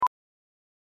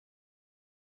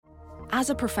As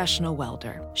a professional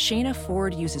welder, Shayna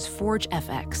Ford uses Forge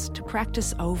FX to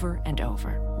practice over and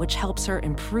over, which helps her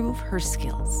improve her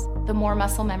skills. The more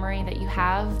muscle memory that you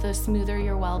have, the smoother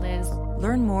your weld is.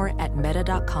 Learn more at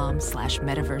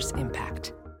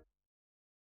meta.com/metaverseimpact.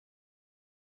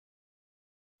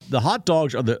 The hot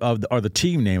dogs are the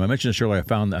team name. I mentioned this earlier. I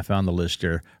found the list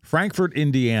here. Frankfort,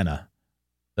 Indiana.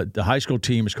 The high school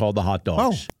team is called the Hot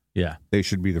Dogs. Oh. Yeah. They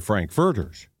should be the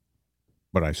Frankfurters.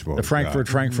 But I suppose The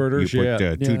Frankfurters, you put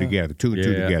yeah. two together, two and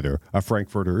two together. A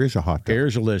Frankfurter is a hot dog.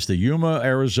 Here's a list. The Yuma,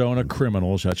 Arizona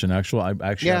Criminals. That's an actual. I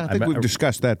think we've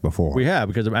discussed that before. We have,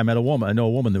 because I met a woman. I know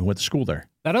a woman that went to school there.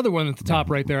 That other one at the top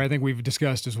right there, I think we've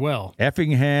discussed as well.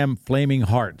 Effingham Flaming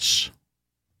Hearts.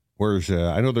 Where's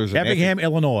I know there's an Effingham,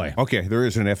 Illinois. Okay, there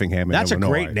is an Effingham in That's Illinois. a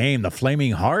great name, the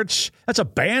Flaming Hearts. That's a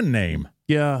band name.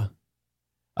 Yeah.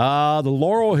 The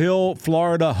Laurel Hill,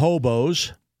 Florida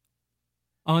Hobos.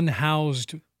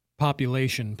 Unhoused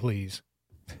population, please.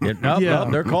 No,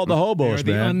 they're called the Hobos,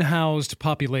 They're the man. unhoused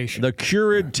population. The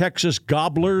Cured, Texas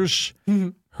Gobblers.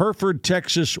 Hereford,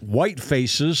 Texas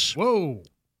Whitefaces. Whoa.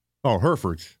 Oh,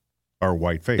 Herefords are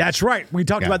white face. That's right. We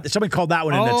talked about somebody called that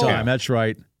one in that time. Yeah. That's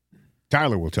right.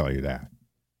 Tyler will tell you that.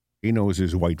 He knows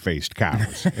his white-faced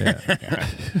cows.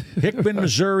 Hickman,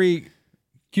 Missouri.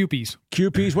 Cupies.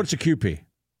 What's a Cupie?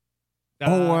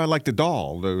 Like the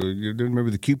doll. You remember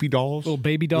the Cupid dolls? Little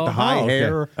baby doll. With the high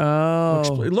hair. Oh.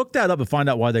 Look that up and find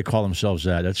out why they call themselves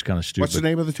that. That's kind of stupid. What's the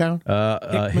name of the town?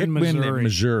 Hickman,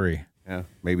 Missouri. Yeah,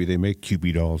 maybe they make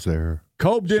Cupid dolls there.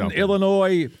 Cobden,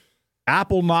 Illinois.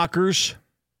 Apple Knockers.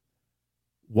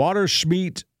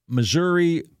 Watersmeet,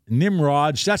 Missouri.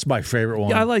 Nimrods. That's my favorite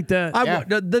one. Yeah, I like that.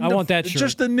 I want that shirt.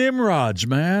 Just the Nimrods,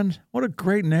 man. What a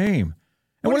great name.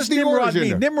 And what does Nimrod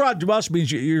mean? Nimrod must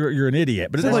means you're an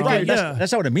idiot. But that's,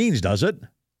 that's not what it means, does it?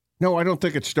 No, I don't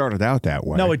think it started out that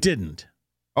way. No, it didn't.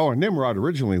 Oh, Nimrod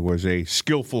originally was a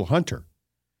skillful hunter.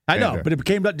 I know, but it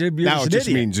became now it just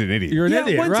means an idiot. You're an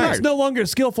idiot, once right? it's no longer a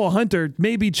skillful hunter,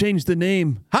 maybe change the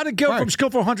name. How'd it go from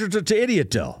skillful hunter to idiot,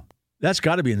 though? That's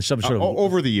got to be in some sort of...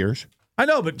 Over the years. I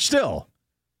know, but still.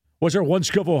 Was there one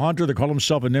skillful hunter that called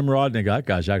himself a Nimrod? And they go, that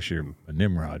guy's actually a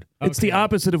Nimrod. It's the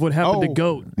opposite of what happened to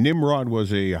Goat. Nimrod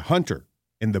was a hunter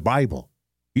in the Bible.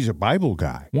 He's a Bible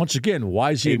guy. Once again,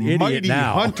 why is he an idiot mighty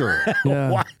now? Hunter.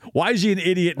 why is he an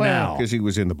idiot now? Because he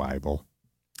was in the Bible.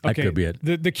 That could be it.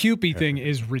 The Cupie thing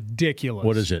is ridiculous.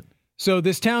 What is it? So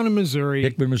this town in Missouri.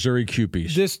 Hickman, Missouri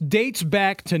Cupies. This dates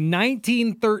back to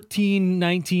 1913,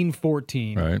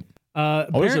 1914. Right.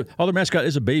 The mascot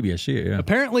is a baby. I see it. Yeah.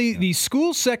 Apparently, the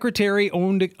school secretary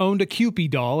owned a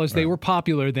Cupid doll, as they were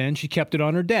popular then. She kept it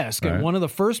on her desk. At one of the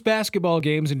first basketball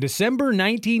games in December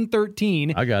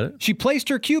 1913, I got it. She placed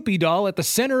her Cupid doll at the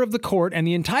center of the court, and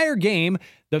the entire game,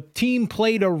 the team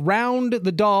played around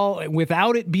the doll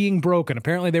without it being broken.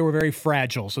 Apparently, they were very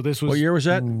fragile. So this was... What year was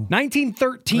that?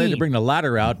 1913. They had to bring the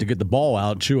ladder out to get the ball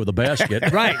out, too, of the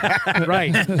basket. Right.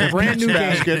 Brand new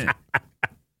basket.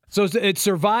 So it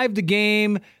survived the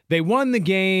game. They won the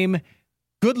game.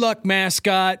 Good luck,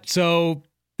 mascot. So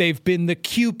they've been the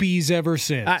Cupies ever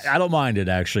since. I don't mind it,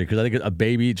 actually, because I think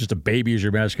just a baby is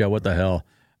your mascot. What the hell?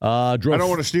 I don't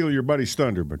want to steal your buddy's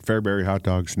thunder, but Fairbury hot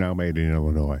dogs now made in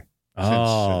Illinois.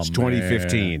 Since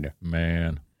 2015.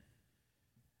 Man.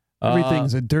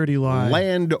 Everything's a dirty lie.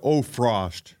 Land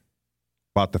O'Frost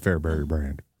bought the Fairbury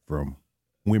brand from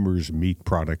Wimmer's Meat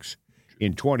Products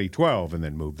in 2012 and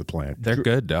then moved the plant. They're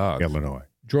good dogs. Illinois.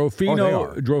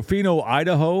 Drofino,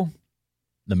 Idaho.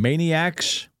 The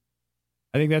Maniacs.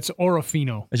 I think that's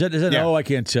Orofino. Is that Oh, I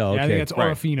can't tell. Yeah, okay. I think that's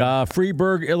Orofino.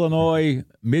 Freeburg, Illinois.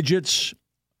 Midgets.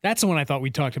 That's the one I thought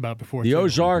we talked about before. The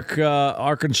Ozark,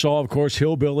 Arkansas, of course,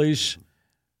 Hillbillies.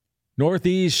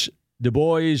 Northeast, Du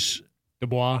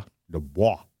Bois.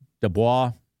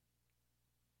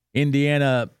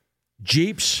 Indiana,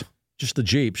 Jeeps. Just the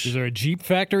Jeeps. Is there a Jeep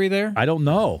factory there? I don't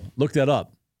know. Look that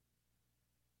up.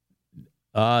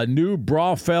 New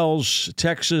Braunfels,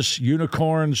 Texas,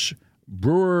 Unicorns,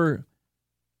 Brewer.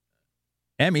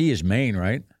 ME is Maine,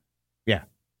 right? Yeah.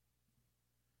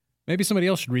 Maybe somebody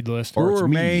else should read the list. Brewer,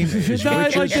 Maine.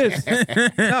 Not like this.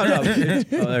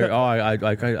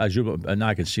 I zoom up. Now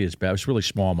I can see it's bad. It's really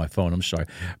small on my phone. I'm sorry.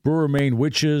 Brewer, Maine,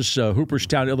 Witches,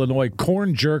 Hooperstown, Illinois,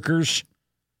 Corn Jerkers.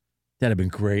 That'd have been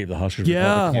great. The Huskers were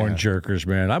called the Corn Jerkers,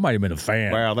 man. I might have been a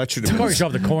fan. Well, that should have Call been.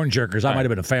 yourself the Corn Jerkers. I might have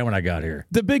been a fan when I got here.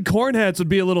 The big corn hats would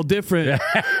be a little different.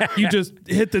 You just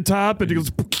hit the top and it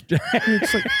goes.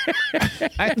 It's like,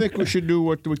 I think we should do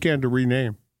what we can to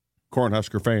rename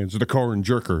Cornhusker fans the Corn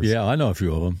Jerkers. Yeah, I know a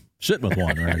few of them. Sitting with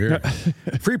one right here.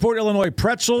 Freeport, Illinois,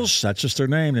 Pretzels. That's just their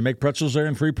name. They make pretzels there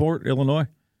in Freeport, Illinois.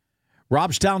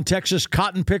 Robstown, Texas,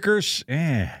 Cotton Pickers.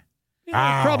 Yeah,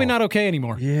 Probably not okay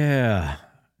anymore. Yeah.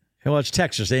 Well, it's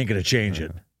Texas. They ain't going to change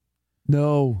it.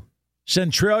 No.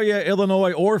 Centralia,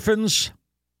 Illinois orphans.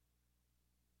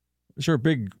 Is there a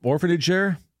big orphanage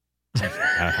there?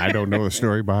 I don't know the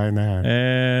story behind that.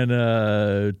 And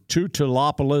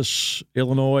Tutalopolis,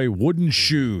 Illinois, wooden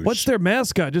shoes. What's their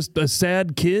mascot? Just a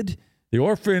sad kid? The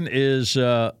orphan is,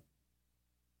 it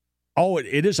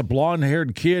is a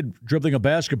blonde-haired kid dribbling a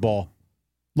basketball.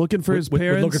 Looking for his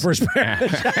parents? Looking for his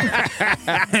parents.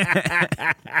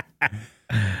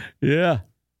 Yeah.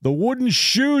 The wooden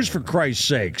shoes, for Christ's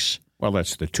sakes. Well,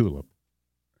 that's the tulip.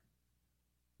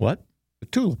 What? The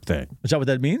tulip thing. Is that what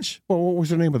that means? Well, what was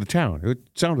the name of the town? It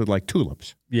sounded like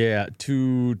tulips. Yeah,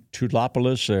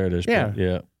 Tutalopolis. There it is. Yeah.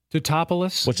 Yeah.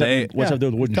 Tutopolis? What's that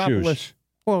do with wooden shoes?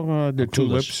 Well, the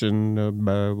Tulips. tulips and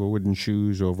wooden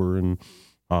shoes over in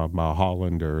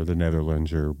Holland or the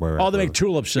Netherlands or wherever. Oh, they make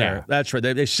tulips there. Yeah. That's right.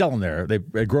 They sell them there.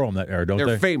 They grow them there, don't they?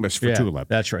 They're famous for tulips.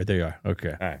 That's right. They are.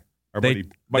 Okay. All right. Our They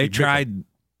buddy tried.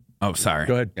 Oh, sorry.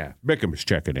 Go ahead. Yeah, Bickham is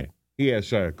checking in. He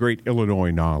has great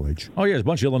Illinois knowledge. Oh, yeah, there's a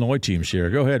bunch of Illinois teams here.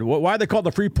 Go ahead. Why are they called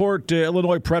the Freeport,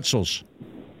 Illinois Pretzels?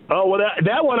 Oh, well,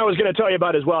 that one I was going to tell you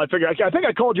about as well. I think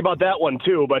I told you about that one,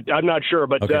 too, but I'm not sure.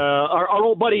 But Okay. our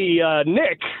old buddy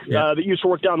Nick, that used to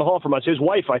work down the hall from us, his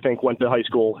wife, I think, went to high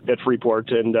school at Freeport.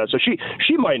 And so she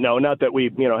might know, not that we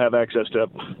have access to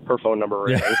her phone number or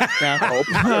anything.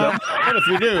 And if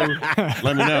you do,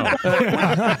 let me know.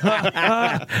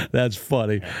 That's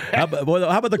funny. How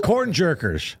about the Corn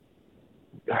Jerkers?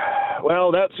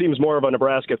 Well, that seems more of a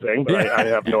Nebraska thing, but I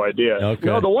have no idea. Okay.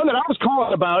 No, the one that I was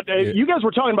calling about, you guys were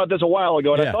talking about this a while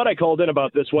ago, and I thought I called in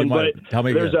about this one, but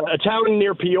there's a town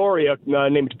near Peoria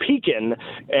named Pekin,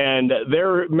 and they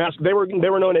were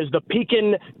known as the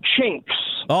Pekin Chinks.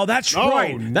 Oh, that's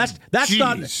right.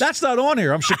 That's not on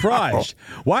here. I'm surprised.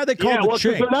 Why are they called the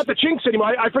Chinks? They're not the Chinks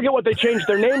anymore. I forget what they changed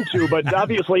their name to, but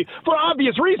obviously, for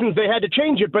obvious reasons, they had to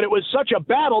change it. But it was such a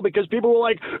battle because people were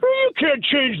like, "You can't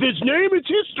change this name; it's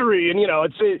history." And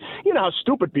it's how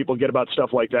stupid people get about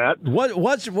stuff like that.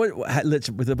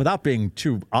 Without being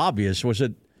too obvious, was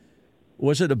it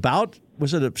a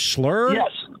slur?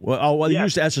 Yes.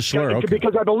 Used as a slur. Okay.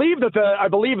 Because I believe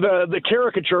the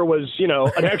caricature was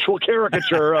an actual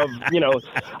caricature of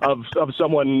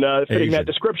someone fitting that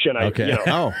description. Okay.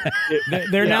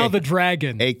 They're now the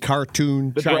dragon. A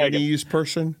cartoon Chinese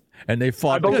person. And they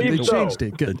fought. They changed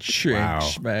it. The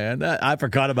Chinks, man. I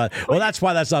forgot about it. Well, that's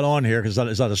why that's not on here because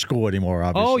it's not a school anymore.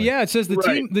 Obviously. Oh yeah, it says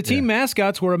the team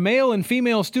mascots were a male and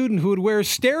female student who would wear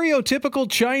stereotypical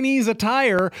Chinese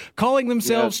attire, calling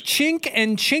themselves Chink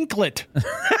and Chinklet.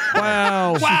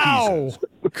 Wow. Wow.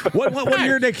 What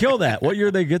year did they kill that? What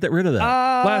year did they get rid of that?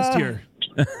 Last year.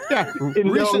 Yeah,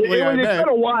 recently it's been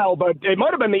a while, but it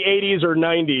might have been the 80s or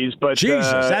 90s. But Jesus,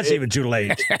 that's even too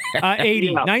late.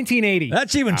 1980.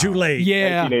 That's even too late.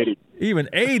 Yeah. 1980. Even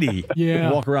 80.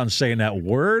 Yeah. Walk around saying that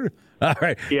word. All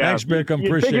right. Yeah. Thanks, Bickham.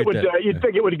 Appreciate that. You'd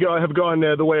think it would have gone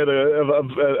the way of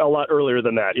a lot earlier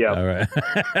than that. Yeah. All right.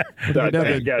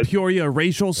 Thanks, guys. Peoria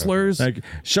racial slurs. Thank you.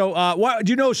 So,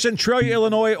 do you know Centralia,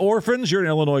 Illinois orphans? You're an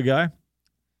Illinois guy.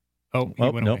 Oh, he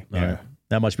went away. All right.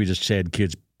 That must be just sad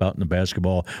kids out in the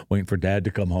basketball waiting for dad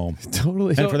to come home.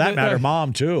 Totally. And for that matter,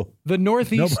 mom, too. The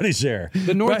Northeast. Nobody's there.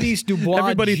 The Northeast Dubois.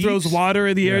 Everybody Jeeps. throws water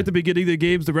in the air at the beginning of the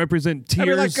games to represent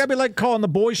tears. I'd be like calling the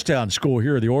Boys Town school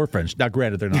here the orphans. Now,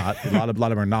 granted, they're not. A lot of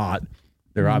them are not.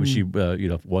 They're obviously,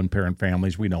 one-parent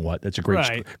families. We know what. That's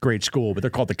a great school, but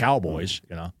they're called the Cowboys,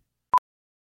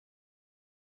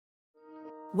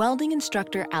 Welding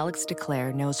instructor Alex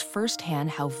DeClaire knows firsthand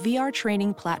how VR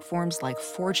training platforms like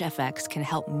ForgeFX can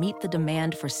help meet the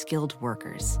demand for skilled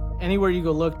workers. Anywhere you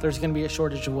go look, there's going to be a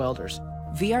shortage of welders.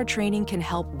 VR training can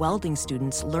help welding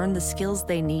students learn the skills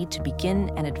they need to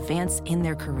begin and advance in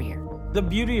their career. The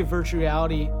beauty of virtual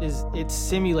reality is it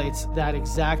simulates that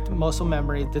exact muscle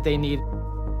memory that they need.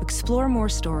 Explore more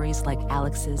stories like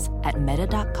Alex's at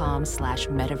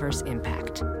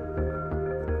meta.com/metaverseimpact.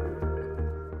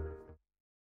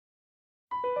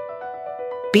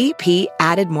 BP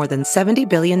added more than $70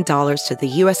 billion to the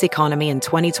U.S. economy in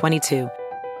 2022.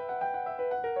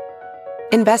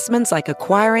 Investments like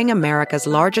acquiring America's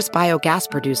largest biogas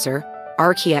producer,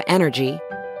 Archaea Energy,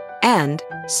 and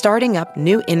starting up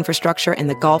new infrastructure in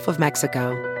the Gulf of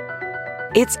Mexico.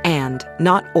 It's and,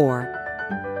 not or.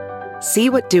 See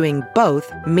what doing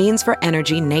both means for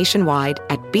energy nationwide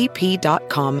at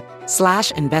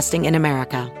bp.com/investing in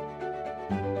America.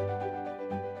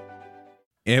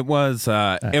 It was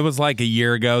like a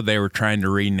year ago. They were trying to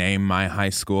rename my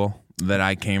high school that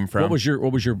I came from. What was your?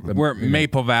 We're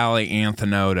Maple Valley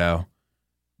Anthenoto.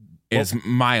 is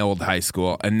my old high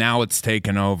school, and now it's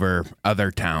taken over other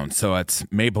towns. So it's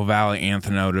Maple Valley,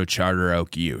 Anthony, Charter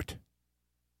Oak, Ute.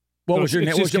 What was your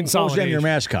name? What was the name of your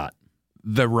mascot?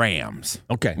 The Rams.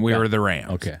 Okay. We were the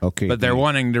Rams. Okay. But they're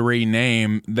wanting to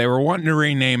rename. They were wanting to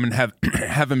rename and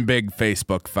having big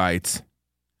Facebook fights.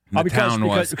 Because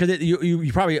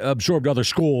you probably absorbed other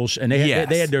schools, and they had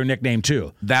their nickname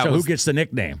too. Who gets the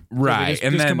nickname? Right. So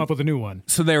they just come up with a new one.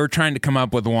 So they were trying to come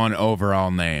up with one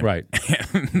overall name. Right.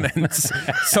 And then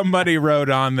somebody wrote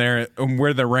on there,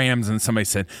 we're the Rams, and somebody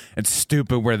said, it's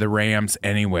stupid, we're the Rams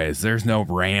anyways. There's no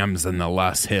Rams in the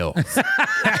Luss Hills.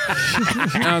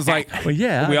 And I was like, well,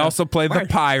 yeah. We also played the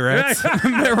Pirates.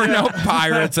 There were no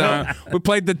Pirates. We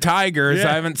played the Tigers.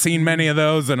 Yeah. I haven't seen many of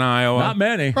those in Iowa. Not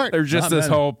many. Right. There's just this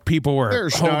whole people were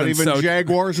There's not even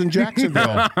Jaguars in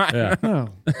Jacksonville. Yeah.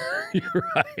 You're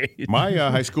right. My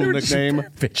high school nickname.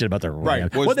 Bitching about the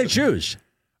Rams. Right. What'd they choose?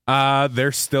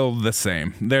 They're still the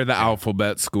same. They're the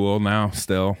alphabet school now.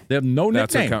 Still, They have no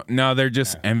nickname. No, they're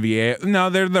just MVA. No,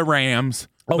 they're the Rams,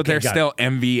 but they're still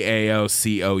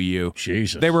MVAOCOU.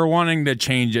 Jesus. They were wanting to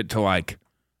change it to like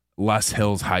Luss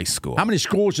Hills High School. How many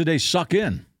schools did they suck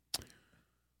in?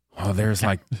 Oh, there's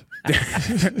like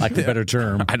Like the better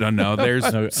term. I don't know. There's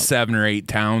 7 or 8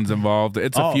 towns involved.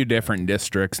 It's a few different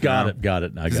districts. Got it.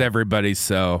 Because everybody's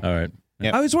so. All right.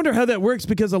 Yep. I always wonder how that works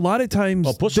because a lot of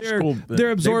times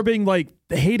they're absorbing like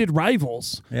hated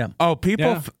rivals. Yeah. Oh,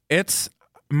 people. Yeah.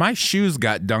 My shoes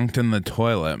got dunked in the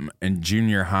toilet in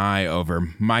junior high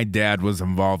over. My dad was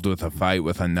involved with a fight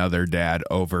with another dad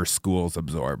over schools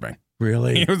absorbing.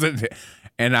 Really?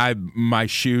 My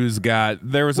shoes got.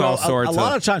 There was all sorts. A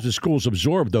lot of times when schools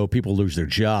absorb, though, people lose their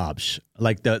jobs,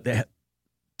 like the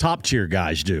top tier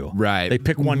guys do. Right. They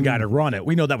pick one guy to run it.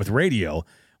 We know that with radio.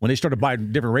 When they started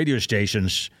buying different radio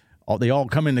stations, they all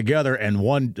come in together, and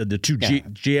the two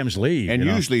GMs leave. And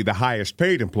usually the highest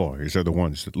paid employees are the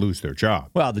ones that lose their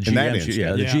job. Well, the GMs,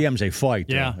 the GMs, they fight.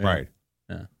 Yeah. Right.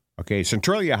 Yeah. Okay,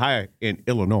 Centralia High in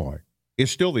Illinois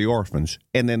is still the Orphans,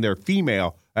 and then their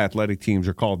female athletic teams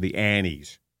are called the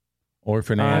Annies.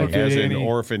 Orphan Annie. As in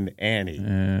Orphan Annie.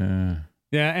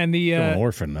 Yeah, and the an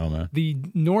orphan, though, man. The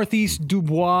Northeast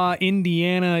Dubois,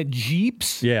 Indiana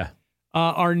Jeeps. Yeah.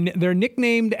 They're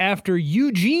nicknamed after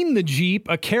Eugene the Jeep,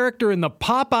 a character in the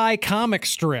Popeye comic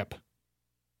strip.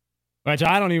 Which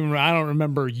I don't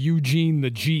remember Eugene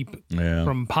the Jeep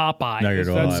from Popeye. No,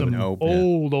 that's some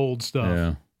old stuff.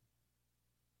 Yeah.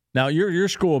 Now your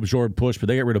school absorbed Push, but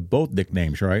they got rid of both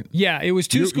nicknames, right? Yeah, it was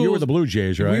two schools. You were the Blue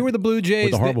Jays, right? We were the Blue Jays.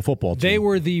 With the horrible football team. They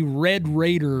were the Red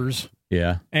Raiders.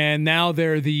 Yeah. And now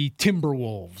they're the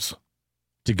Timberwolves.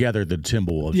 Together, the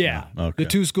Timberwolves. Yeah, okay. The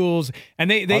two schools, and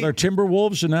they are there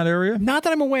Timberwolves in that area? Not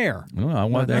that I'm aware. No, I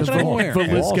want that. Not that I'm aware.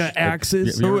 Villisca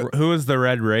Axis. Who is the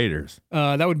Red Raiders?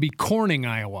 That would be Corning,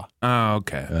 Iowa. Oh,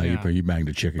 okay. You banged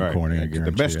a chicken Corning. To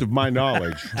the best of my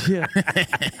knowledge,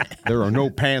 there are no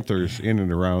Panthers in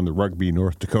and around the Rugby,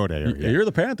 North Dakota area. You're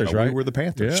the Panthers, right? We were the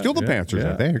Panthers. Yeah, Still the Panthers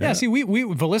out there. Yeah, see, we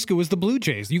Villisca was the Blue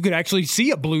Jays. You could actually see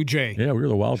a Blue Jay. Yeah, we were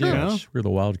the Wildcats. We were the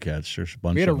Wildcats. There's a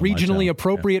bunch. We had a of them regionally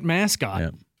appropriate mascot. Yeah.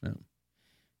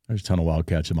 There's a ton of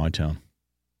Wildcats in my town.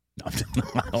 I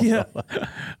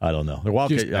don't know. The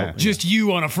Wildcats. Just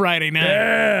you on a Friday night.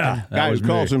 Yeah. Guy who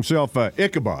calls himself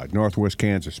Ichabod, Northwest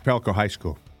Kansas, Pelco High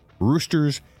School.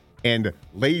 Roosters and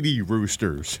Lady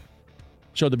Roosters.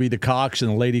 So to be the Cocks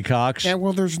and the Lady Cocks? Yeah,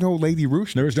 well, there's no Lady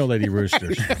Roosters. There's no Lady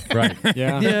Roosters. Right.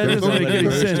 Yeah, it doesn't make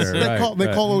any sense. They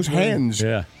call those hens.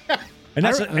 Yeah. And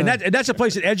that's a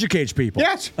place that educates people.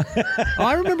 Yes.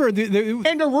 I remember in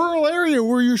the rural area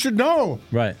where you should know.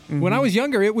 Right. When I was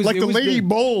younger, it was like it the was Lady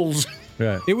Bulls.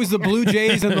 Right. It was the Blue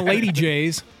Jays and the Lady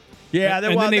Jays. Yeah,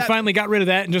 and then they finally got rid of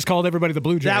that and just called everybody the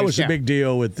Blue Jays. That was a big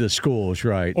deal with the schools,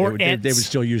 right? Or they would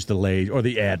still use the Lady or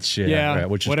the Ets. Yeah, right,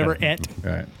 which is whatever kind of,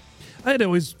 Right. I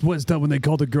always was done when they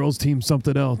called the girls' team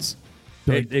something else.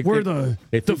 We're the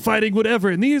fighting whatever,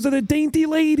 and these are the dainty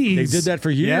ladies. They did that for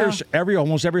years. Yeah.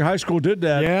 Almost every high school did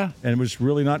that. Yeah, and it was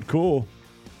really not cool.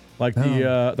 Like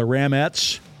the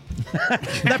Ramettes.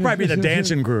 That'd probably be the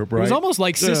dancing group, right? It was almost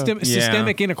like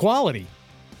systemic inequality.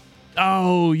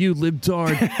 Oh, you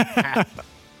libtard!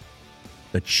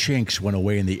 The Chinks went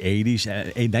away in the 80s,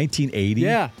 1980.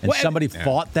 Yeah, and somebody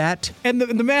fought that. And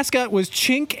the mascot was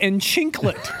Chink and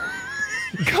Chinklet.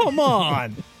 Come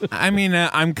on. I mean,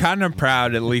 I'm kind of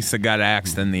proud at least it got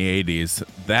axed in the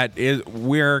 80s.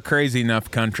 We're a crazy enough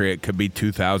country. It could be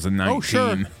 2019. Oh,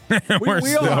 sure.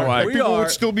 People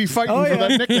would still be fighting for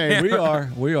that nickname.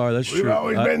 We are. That's true. We've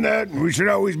always been that, and we should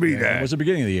always be that. It was the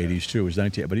beginning of the 80s, too. It was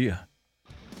 19, but yeah.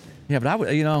 Yeah, but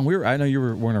I know you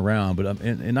weren't around, but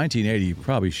in 1980, you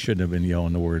probably shouldn't have been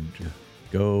yelling the word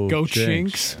 "Go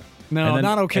Chinks." No,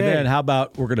 not okay. And then how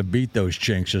about we're going to beat those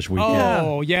chinks this weekend?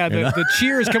 Oh, yeah. The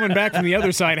cheers coming back from the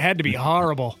other side had to be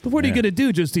horrible. But what are you going to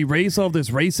do? Just erase all this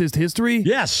racist history?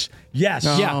 Yes.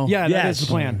 No. Yeah, that is the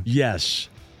plan. Yes.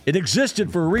 It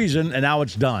existed for a reason, and now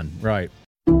it's done. Right.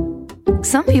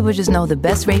 Some people just know the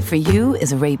best rate for you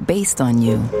is a rate based on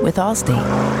you with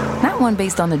Allstate. Not one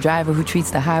based on the driver who treats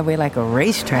the highway like a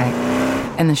racetrack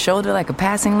and the shoulder like a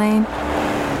passing lane.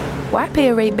 Why pay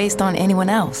a rate based on anyone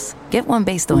else? Get one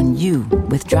based on you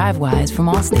with DriveWise from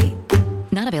Allstate.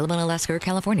 Not available in Alaska or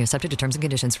California, subject to terms and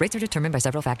conditions. Rates are determined by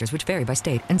several factors, which vary by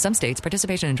state. In some states,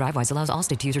 participation in DriveWise allows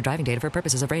Allstate to use your driving data for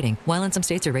purposes of rating. While in some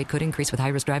states, your rate could increase with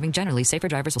high-risk driving. Generally, safer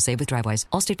drivers will save with DriveWise.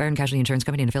 Allstate Fire and Casualty Insurance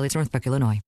Company and affiliates, Northbrook, Illinois.